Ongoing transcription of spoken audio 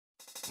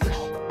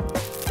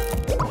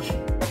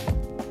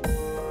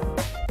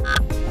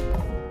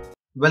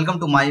Welcome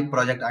to my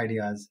project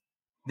ideas.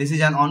 This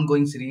is an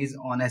ongoing series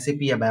on SAP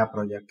ABAP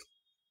project.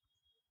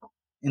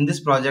 In this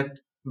project,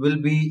 we'll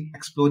be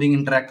exploring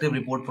interactive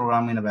report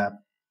program in ABAP.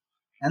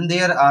 And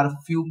there are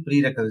few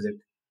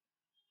prerequisites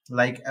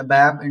like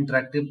ABAP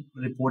interactive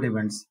report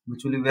events,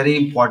 which will be very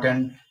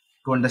important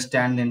to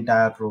understand the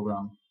entire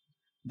program.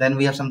 Then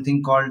we have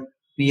something called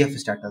PF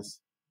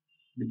status.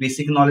 The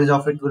basic knowledge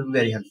of it will be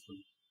very helpful.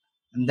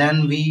 And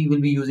then we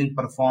will be using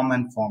perform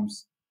and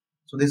forms.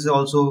 So this is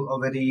also a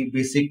very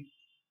basic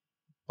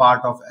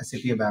part of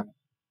SAP ABAP.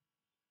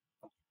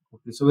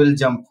 Okay, so we'll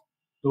jump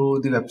to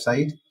the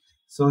website.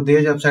 So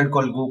there's a website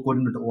called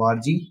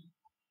gocoding.org.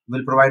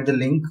 We'll provide the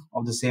link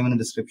of the same in the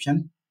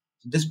description.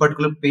 So this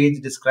particular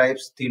page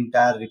describes the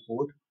entire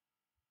report.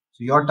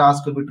 So your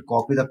task will be to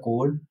copy the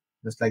code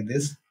just like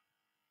this.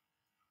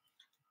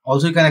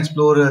 Also, you can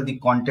explore the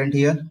content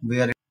here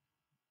where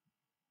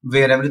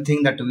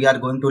everything that we are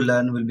going to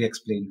learn will be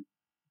explained.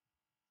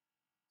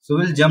 So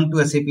we'll jump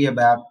to SAP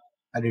ABAP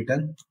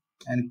editor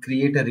and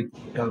create a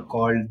report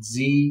called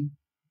Z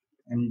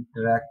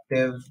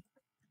Interactive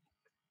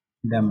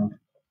Demo.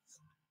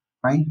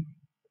 Fine.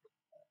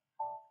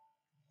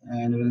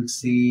 And we'll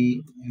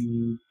see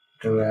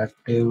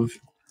interactive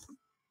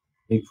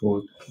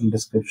report in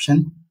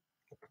description,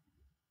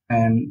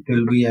 and it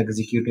will be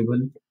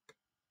executable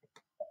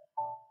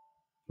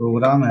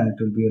program and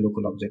it will be a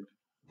local object.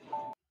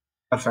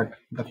 Perfect.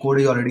 The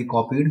code is already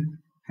copied,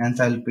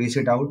 hence I'll paste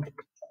it out.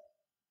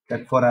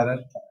 Check for error,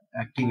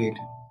 activate.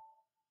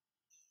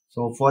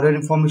 So for your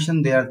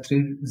information, there are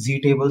 3 Z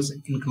tables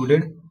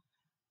included.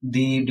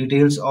 The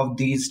details of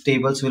these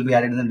tables will be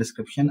added in the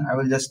description. I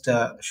will just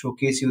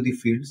showcase you the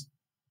fields.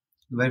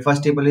 The very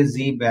first table is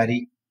Z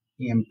Barry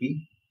EMP,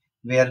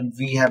 where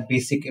we have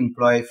basic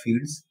employee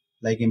fields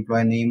like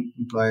employee name,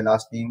 employee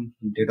last name,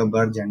 date of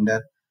birth,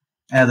 gender,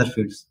 and other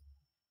fields.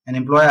 And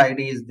employee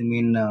ID is the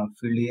main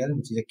field here,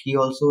 which is a key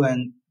also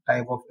and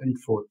type of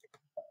info.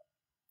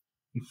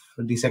 If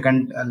the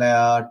second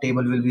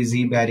table will be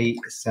Z Barry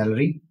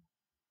salary,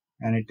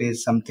 and it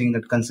is something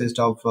that consists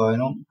of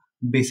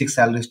basic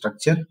salary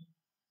structure.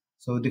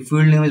 So the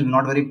field name is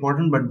not very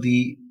important, but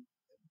the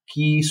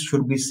keys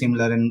should be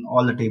similar in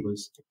all the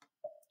tables.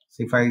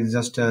 So if I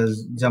just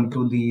jump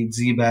to the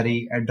Z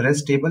Barry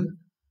address table,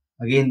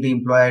 again the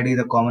employee ID is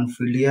the common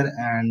field here,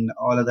 and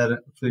all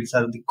other fields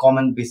are the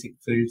common basic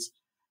fields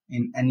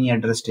in any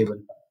address table.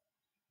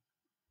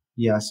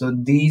 Yeah, so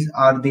these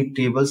are the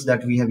tables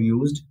that we have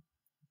used.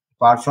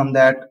 Apart from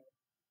that,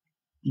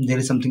 there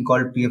is something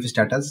called PF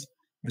status,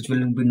 which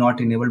will be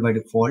not enabled by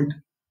default.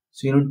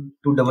 So you need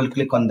to double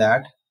click on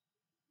that.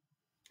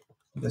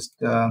 Just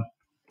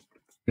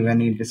give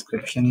any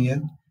description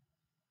here.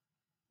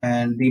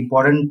 And the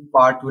important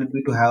part will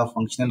be to have a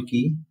functional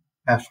key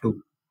F2.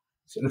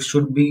 So it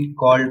should be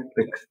called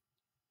pick.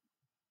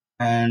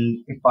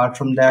 And apart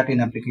from that,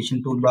 in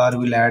application toolbar,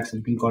 we'll add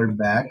something called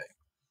back.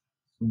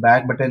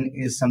 Back button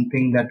is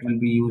something that will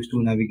be used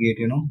to navigate,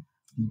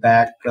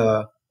 back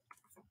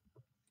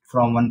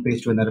from one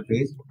page to another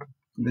page.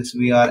 This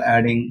we are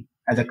adding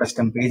as a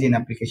custom page in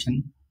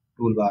application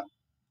toolbar.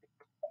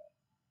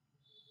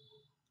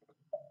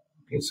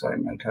 Okay, so I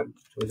might have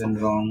chosen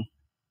wrong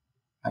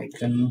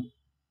icon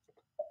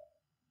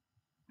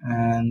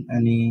and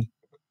any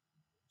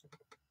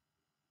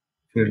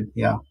field.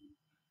 Yeah.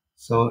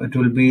 So it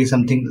will be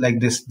something like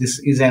this. This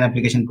is an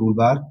application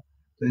toolbar.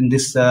 So in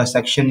this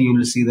section, you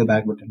will see the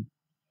back button.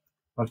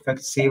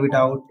 Perfect. Save it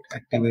out,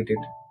 activate it.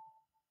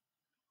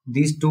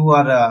 These two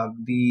are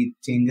the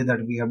changes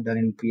that we have done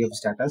in PF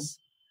status.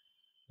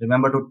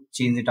 Remember to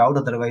change it out,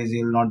 otherwise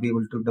you will not be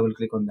able to double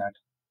click on that.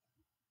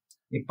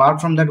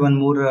 Apart from that, one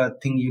more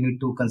thing you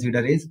need to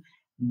consider is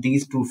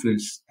these two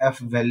fields, F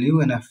value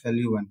and F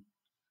value 1.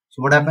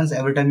 So what happens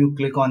every time you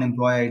click on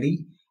employee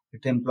ID,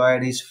 the employee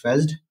ID is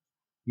fetched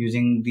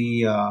using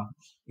the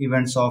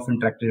events of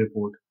interactive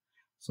report.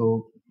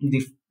 So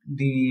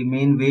the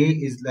main way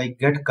is like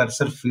get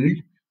cursor field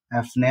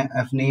F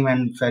name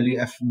and value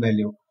F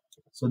value.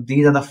 So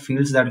these are the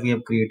fields that we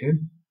have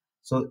created.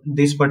 So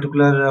this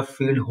particular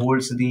field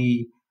holds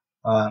the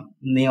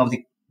name of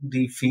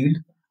the field,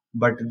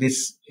 but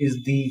this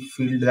is the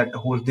field that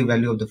holds the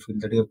value of the field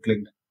that you have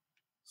clicked.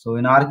 So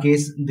in our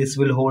case, this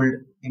will hold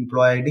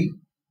employee ID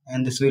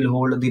and this will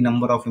hold the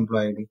number of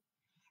employee ID.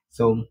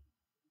 So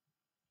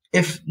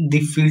if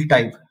the field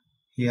type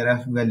here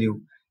F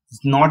value is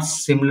not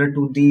similar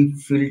to the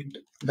field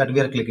that we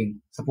are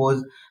clicking,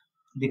 suppose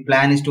the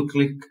plan is to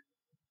click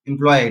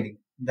employee ID,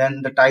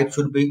 then the type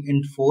should be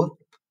int4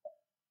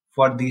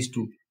 for these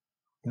two,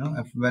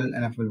 FVAL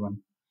and FVAL1.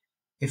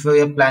 If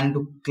we are planning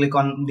to click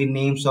on the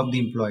names of the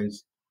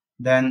employees,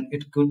 then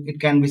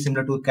it can be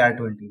similar to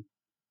char20.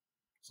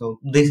 So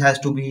this has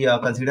to be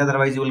considered,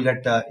 otherwise you will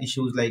get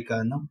issues like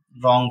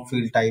wrong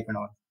field type and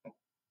all.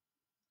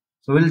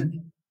 So we'll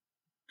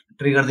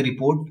trigger the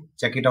report,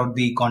 check it out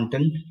the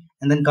content,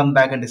 and then come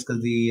back and discuss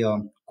the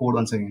code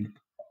once again.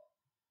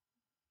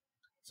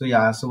 So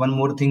yeah, so one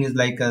more thing is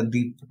like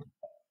the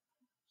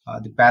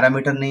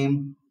parameter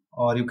name,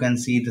 or you can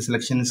see the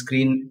selection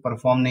screen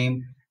perform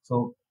name.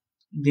 So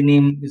the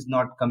name is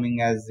not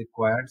coming as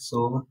required,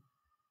 so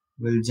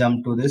we'll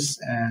jump to this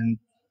and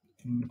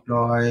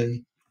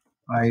employee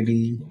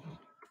ID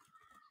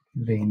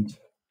range.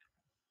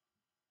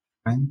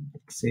 Fine,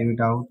 save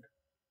it out,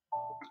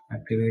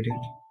 activate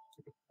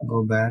it,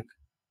 go back,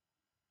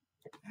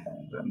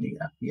 and run the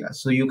app. Yeah,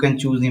 so you can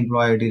choose the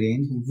employee ID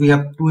range. We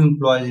have two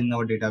employees in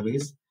our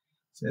database,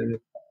 so we've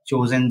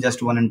chosen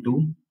just one and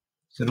two.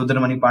 So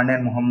Rudramani Pandey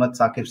and Muhammad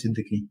Saqib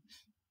Siddiqui.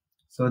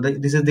 So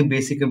this is the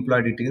basic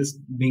employee details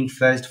being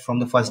fetched from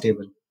the first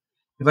table.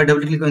 If I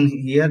double click on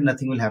here,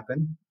 nothing will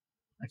happen.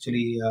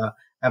 Actually, I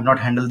have not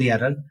handled the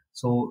error.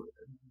 So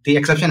the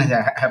exception has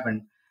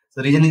happened.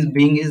 So reason is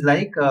being is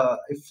like,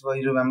 if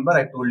you remember,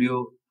 I told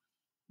you,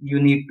 you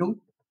need to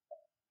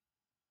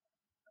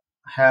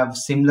have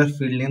similar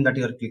field name that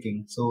you are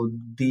clicking. So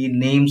the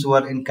names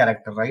were in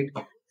character, right?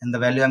 And the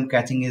value I'm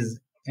catching is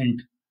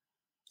int.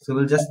 So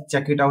we'll just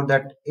check it out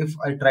that if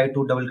I try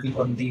to double click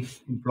on the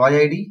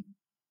employee ID,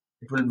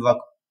 it will work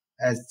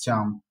as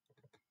charm,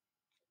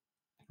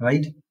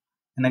 right?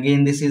 And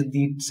again, this is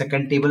the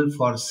second table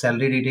for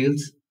salary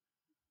details.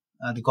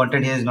 The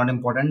content here is not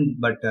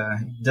important, but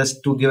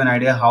just to give an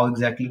idea how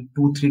exactly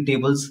 2-3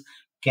 tables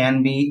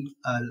can be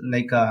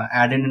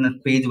added in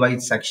a page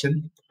wise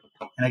section.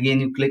 And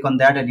again, you click on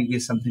that and you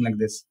get something like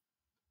this.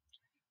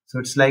 So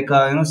it's like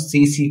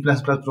C++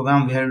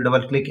 program. We have to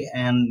double click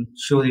and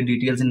show the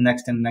details in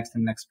next and next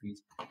and next page.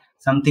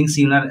 Something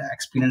similar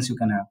experience you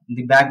can have.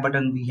 The back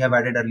button we have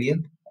added earlier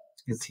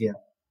is here.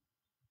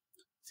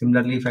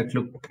 Similarly, if I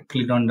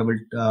click on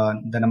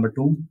the number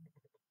two,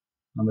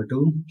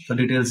 so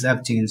details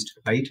have changed,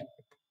 right?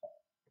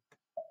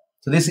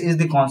 So this is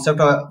the concept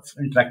of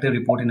interactive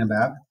report in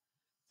ABAP,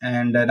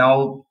 and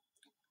now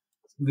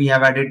we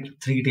have added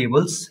 3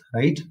 tables,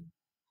 right?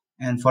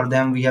 And for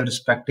them we have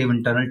respective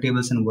internal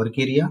tables and work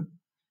area.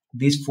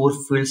 These 4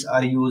 fields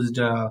are used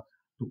to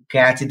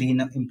catch the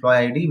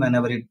employee ID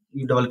whenever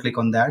you double click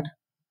on that.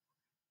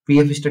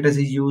 PF status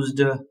is used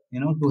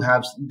to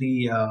have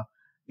the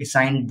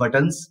assigned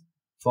buttons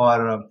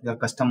for your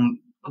custom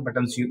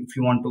buttons if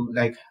you want to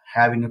like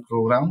have in a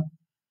program.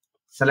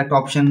 Select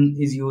option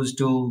is used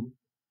to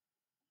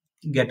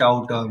get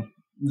out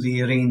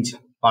the range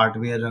part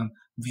where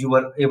you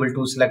are able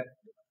to select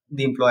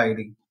the employee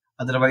ID.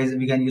 Otherwise,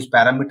 we can use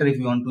parameter if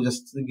you want to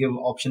just give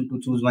option to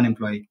choose one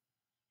employee.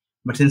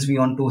 But since we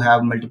want to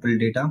have multiple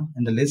data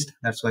in the list,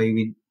 that's why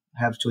we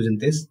have chosen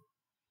this.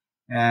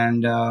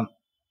 And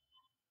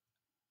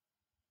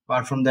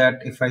apart from that,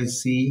 if I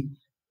see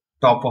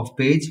top of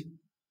page,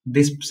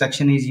 this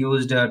section is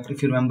used.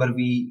 If you remember,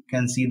 we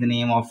can see the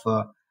name of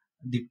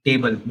the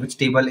table, which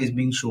table is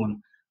being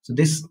shown. So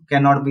this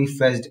cannot be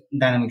fetched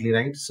dynamically,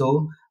 right?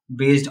 So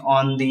based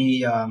on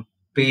the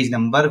page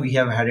number, we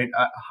have had it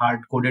hard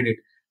coded it.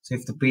 So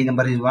if the page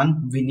number is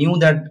 1, we knew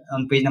that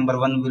on page number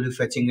 1 we'll be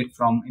fetching it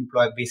from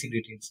employee basic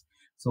details.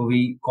 So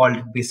we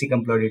called basic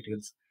employee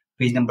details.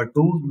 Page number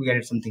 2 we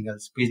added something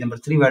else. Page number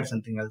 3 we added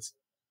something else.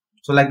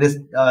 So like this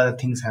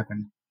things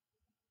happen.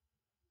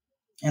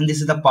 And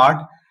this is the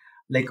part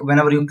like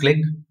whenever you click,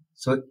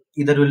 so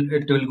either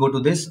it will go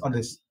to this or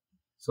this.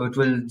 So it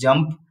will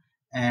jump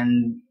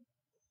and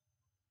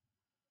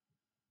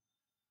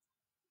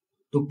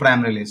to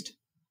primary list,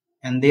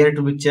 and there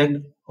to be checked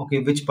okay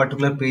which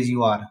particular page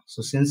you are.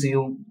 So since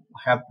you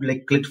have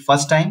like clicked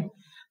first time,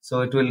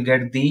 so it will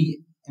get the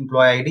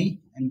employee ID,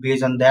 and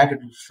based on that it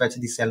will fetch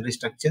the salary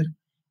structure,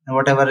 and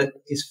whatever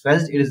is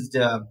fetched it is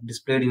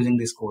displayed using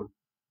this code.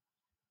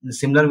 In a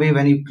similar way,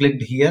 when you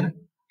clicked here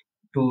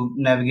to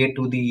navigate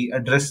to the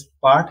address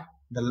part,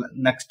 the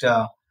next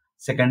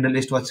secondary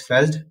list was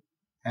fetched,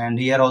 and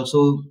here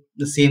also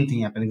the same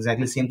thing happened,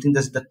 exactly same thing,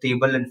 just the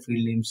table and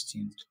field names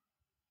changed.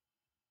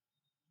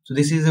 So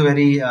this is a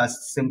very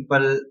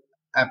simple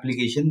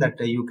application that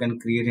you can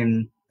create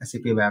in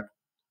SAP ABAP.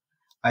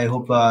 I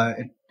hope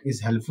it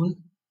is helpful.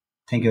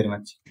 Thank you very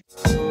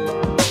much.